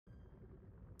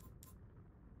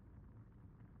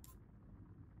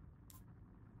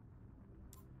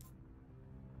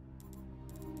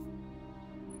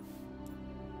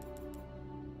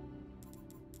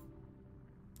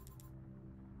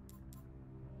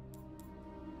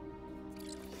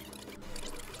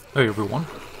Hey everyone,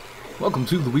 welcome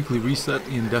to the weekly reset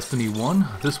in Destiny 1.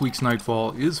 This week's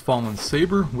Nightfall is Fallen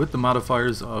S.A.B.E.R with the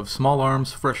modifiers of small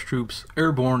arms, fresh troops,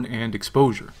 airborne, and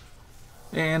exposure.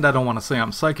 And I don't want to say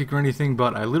I'm psychic or anything,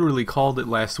 but I literally called it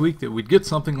last week that we'd get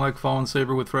something like Fallen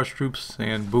S.A.B.E.R with fresh troops,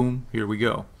 and boom, here we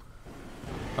go.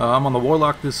 I'm on the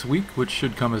Warlock this week, which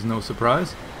should come as no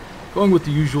surprise. Going with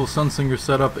the usual Sunsinger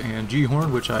setup and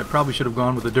GHorn, which I probably should have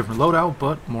gone with a different loadout,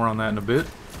 but more on that in a bit.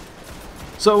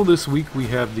 So this week we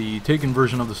have the Taken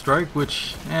version of the strike,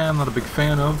 which I'm not a big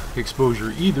fan of,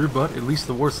 exposure either, but at least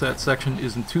the WARSAT section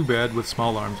isn't too bad with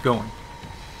small arms going.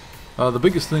 The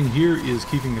biggest thing here is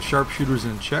keeping the sharpshooters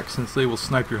in check since they will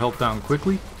snipe your health down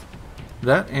quickly.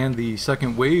 That and the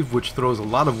second wave, which throws a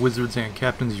lot of wizards and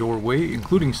captains your way,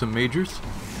 including some majors.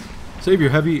 Save your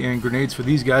heavy and grenades for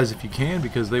these guys if you can,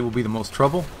 because they will be the most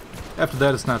trouble. After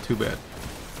that it's not too bad.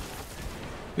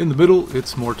 In the middle,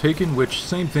 it's more Taken, which,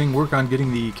 same thing, work on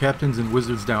getting the captains and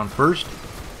wizards down first.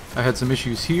 I had some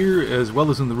issues here, as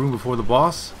well as in the room before the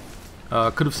boss.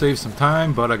 Could have saved some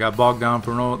time, but I got bogged down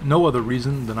for no other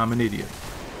reason than I'm an idiot.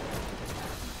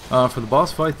 For the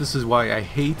boss fight, this is why I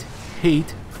hate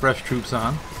fresh troops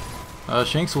on.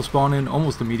 Shanks will spawn in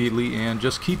almost immediately, and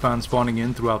just keep on spawning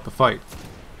in throughout the fight.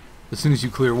 As soon as you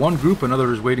clear one group,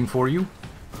 another is waiting for you.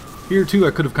 Here too,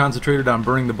 I could have concentrated on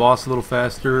burning the boss a little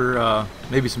faster,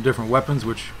 maybe some different weapons,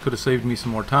 which could have saved me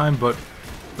some more time, but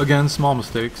again, small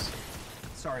mistakes.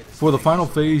 For the final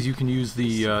phase, you can use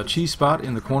the cheese spot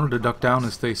in the corner to duck down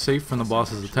and stay safe from the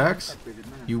boss's attacks.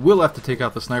 You will have to take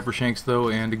out the sniper shanks though,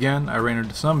 and again, I ran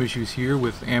into some issues here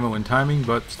with ammo and timing,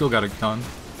 but still got it done.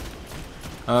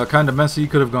 Kinda messy,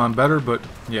 could have gone better, but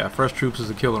yeah, fresh troops is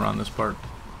a killer on this part.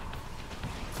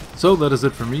 So that is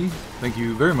it for me. Thank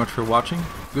you very much for watching.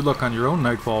 Good luck on your own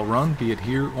Nightfall run, be it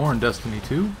here or in Destiny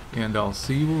 2, and I'll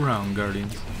see you around,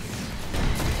 Guardians.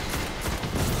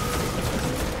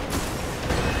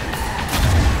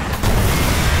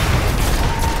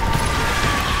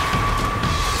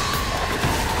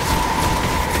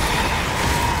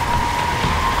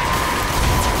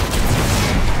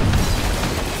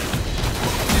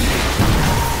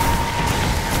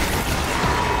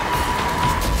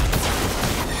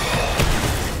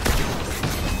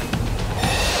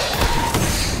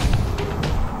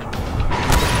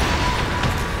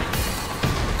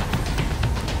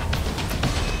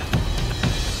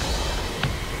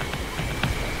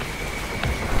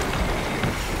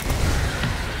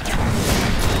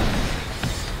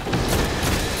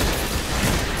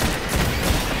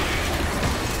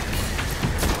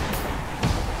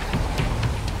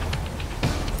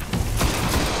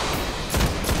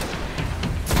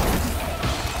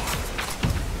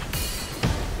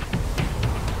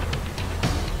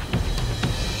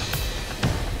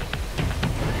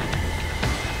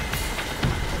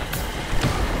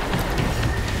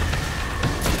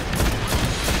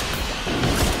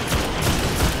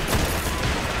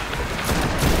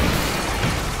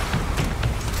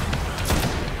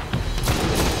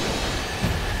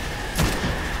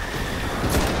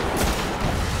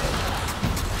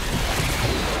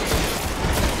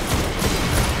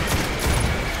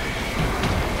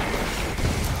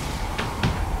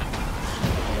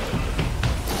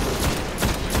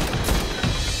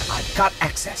 Got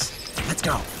access. Let's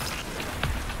go.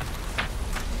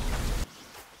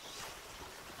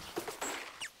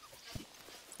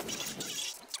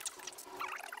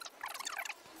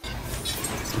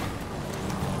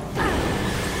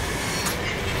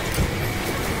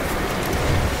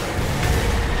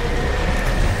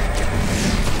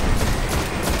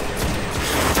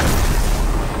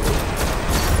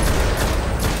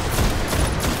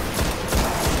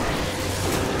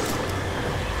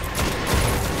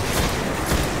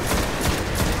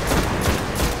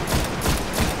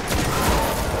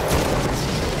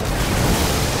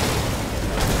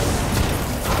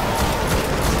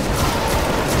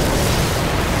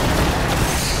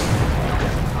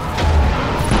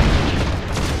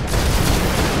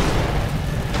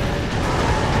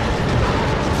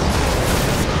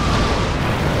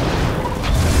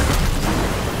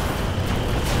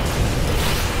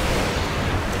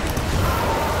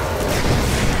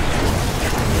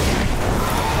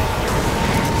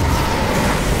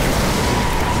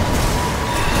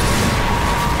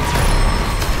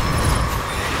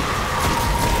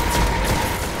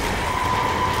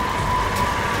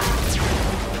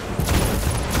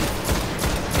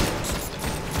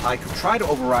 I could try to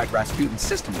override Rasputin's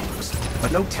system locks,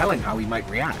 but no telling how he might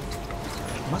react.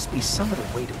 There must be some other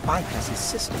way to bypass his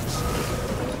systems.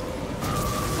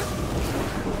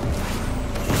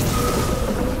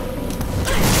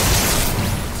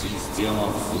 Система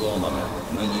взломана.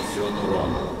 Нанесен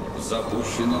урон.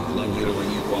 Запущено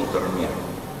планирование контрмер.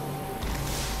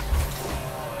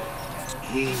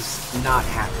 He's not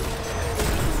happy.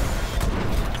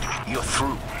 You're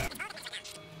through.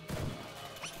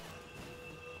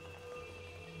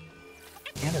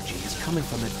 Energy is coming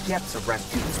from the depths of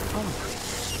Rasputin's power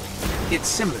grid. It's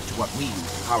similar to what we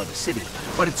use to power the city,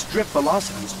 but its drift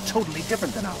velocity is totally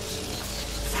different than ours.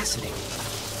 Fascinating.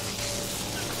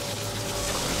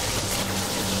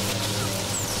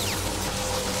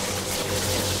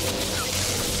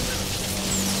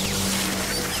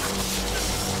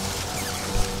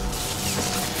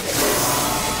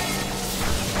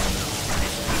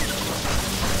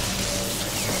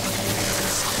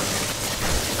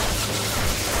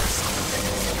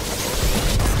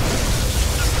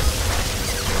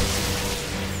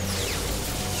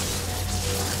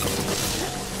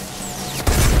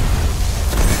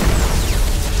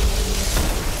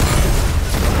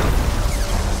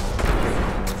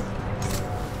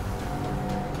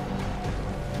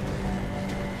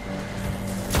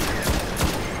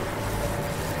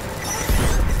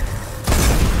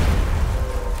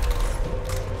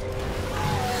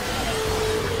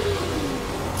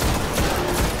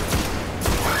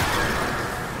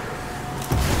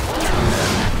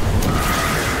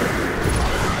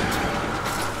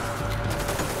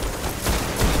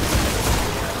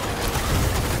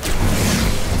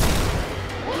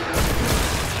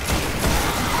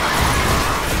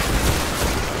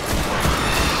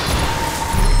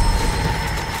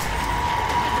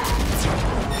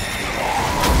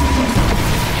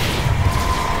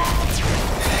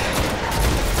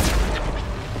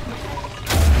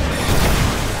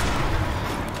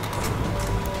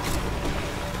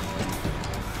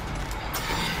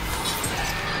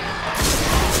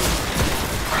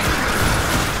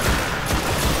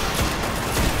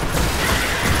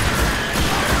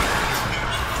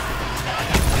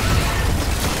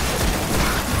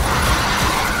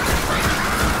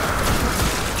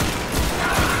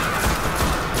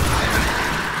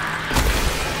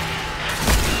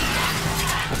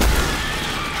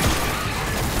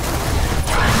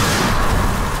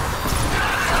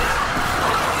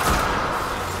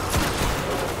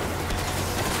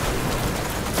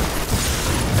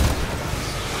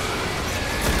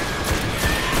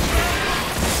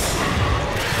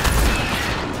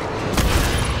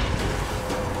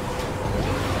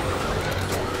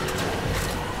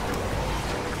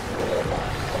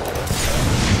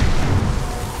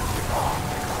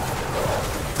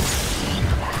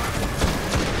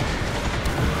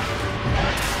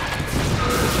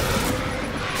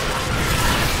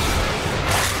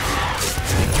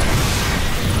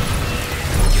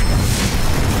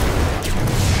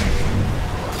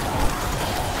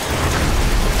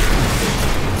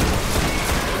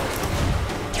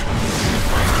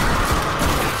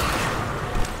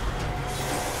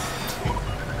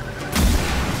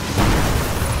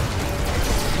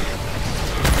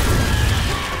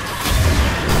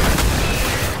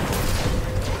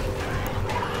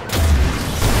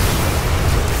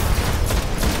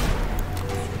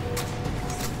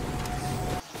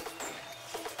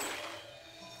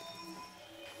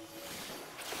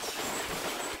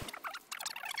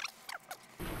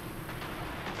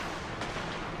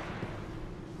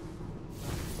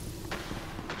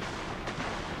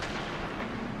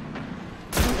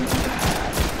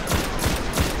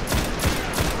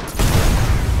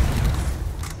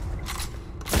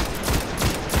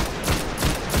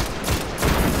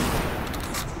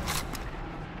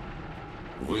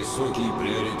 Высокий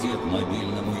приоритет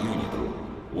мобильному юниту.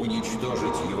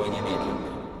 Уничтожить его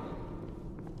немедленно.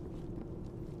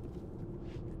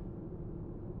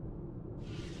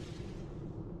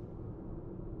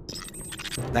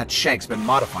 That Shank's been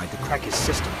modified to crack his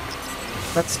system.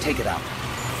 Let's take it out.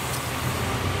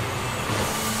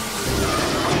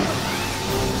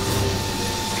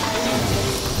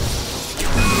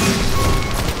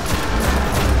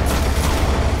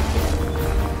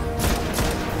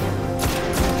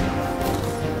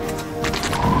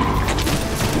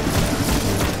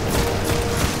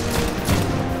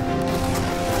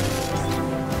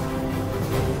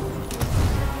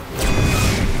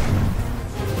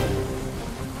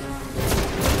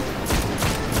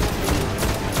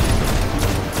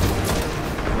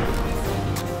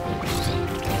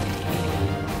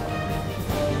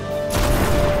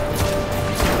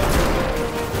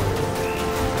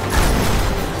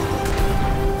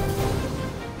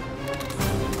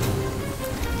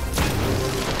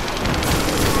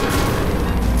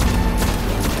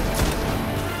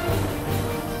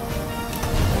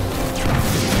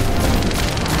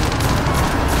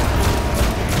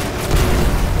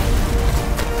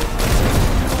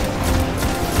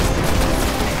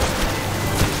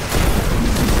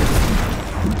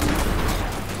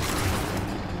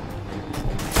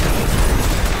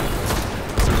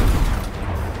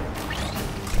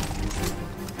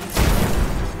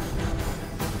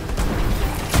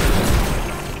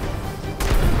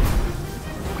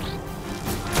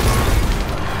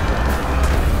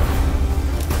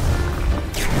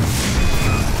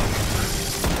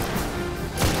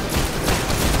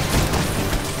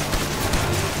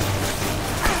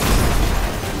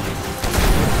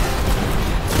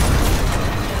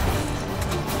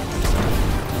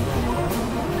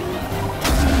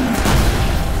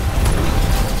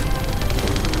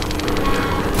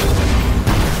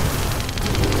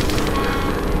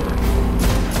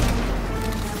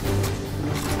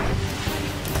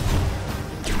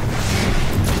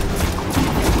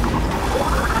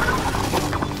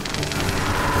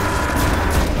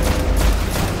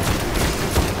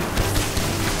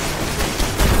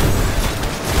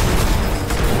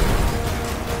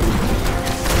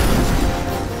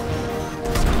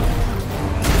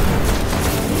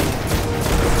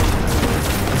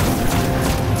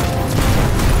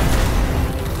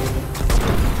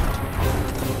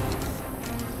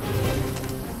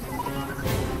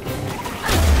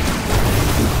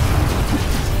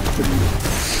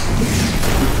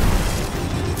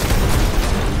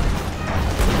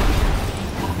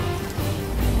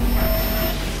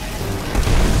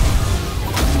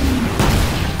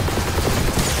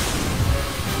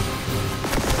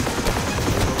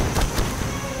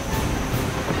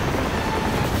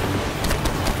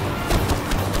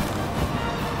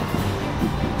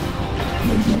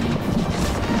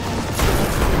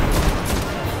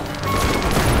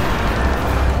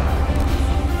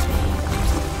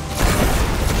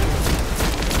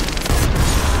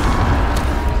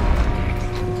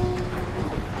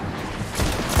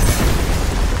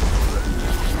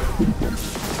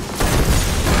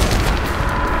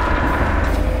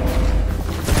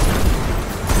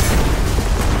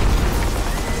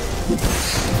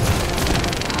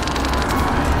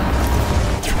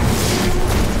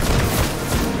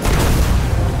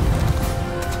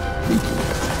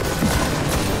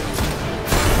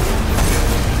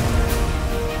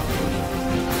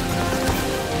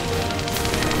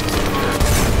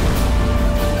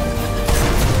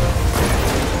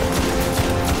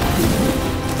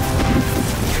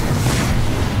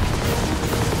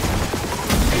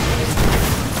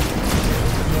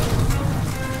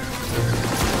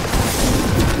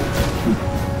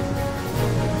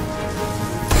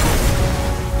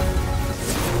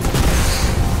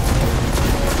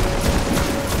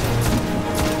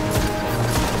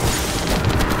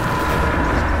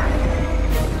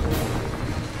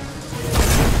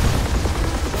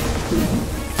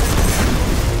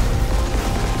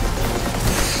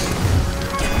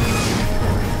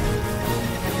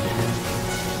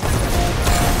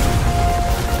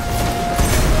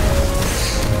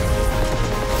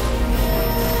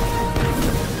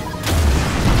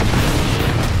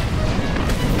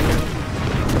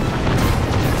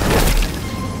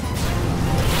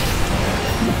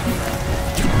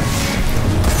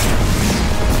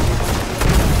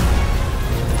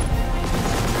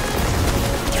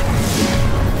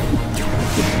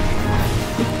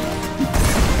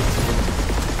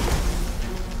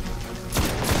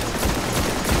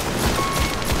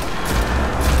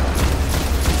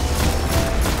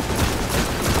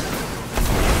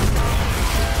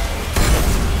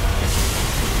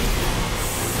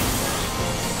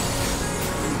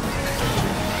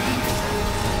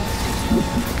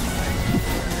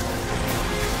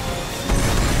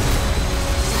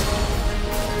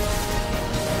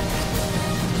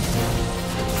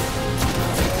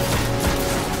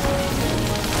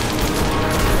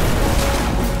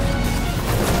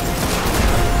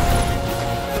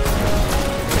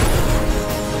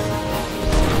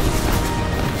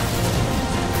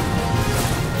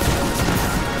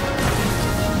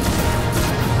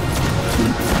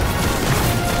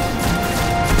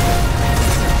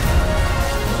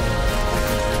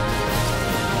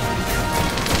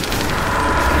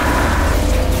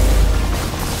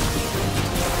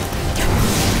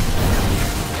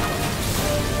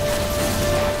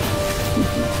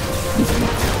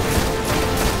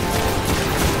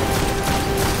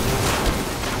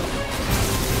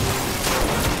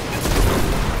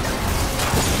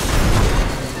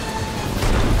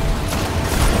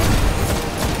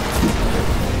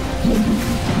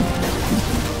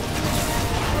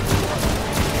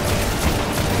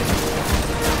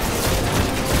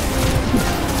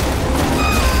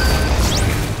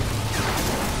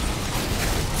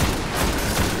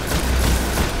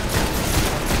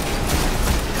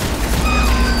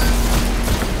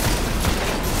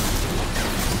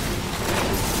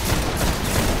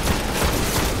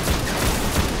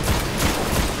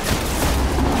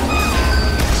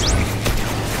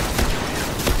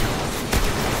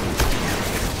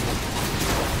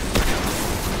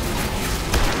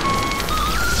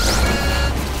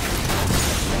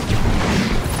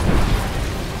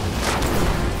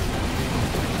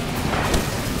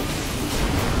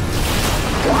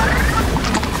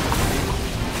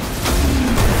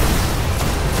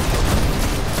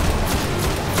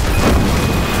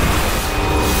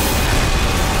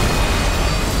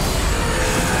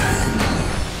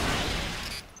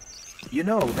 You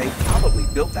know, they probably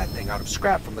built that thing out of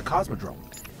scrap from the Cosmodrome.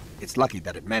 It's lucky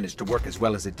that it managed to work as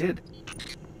well as it did.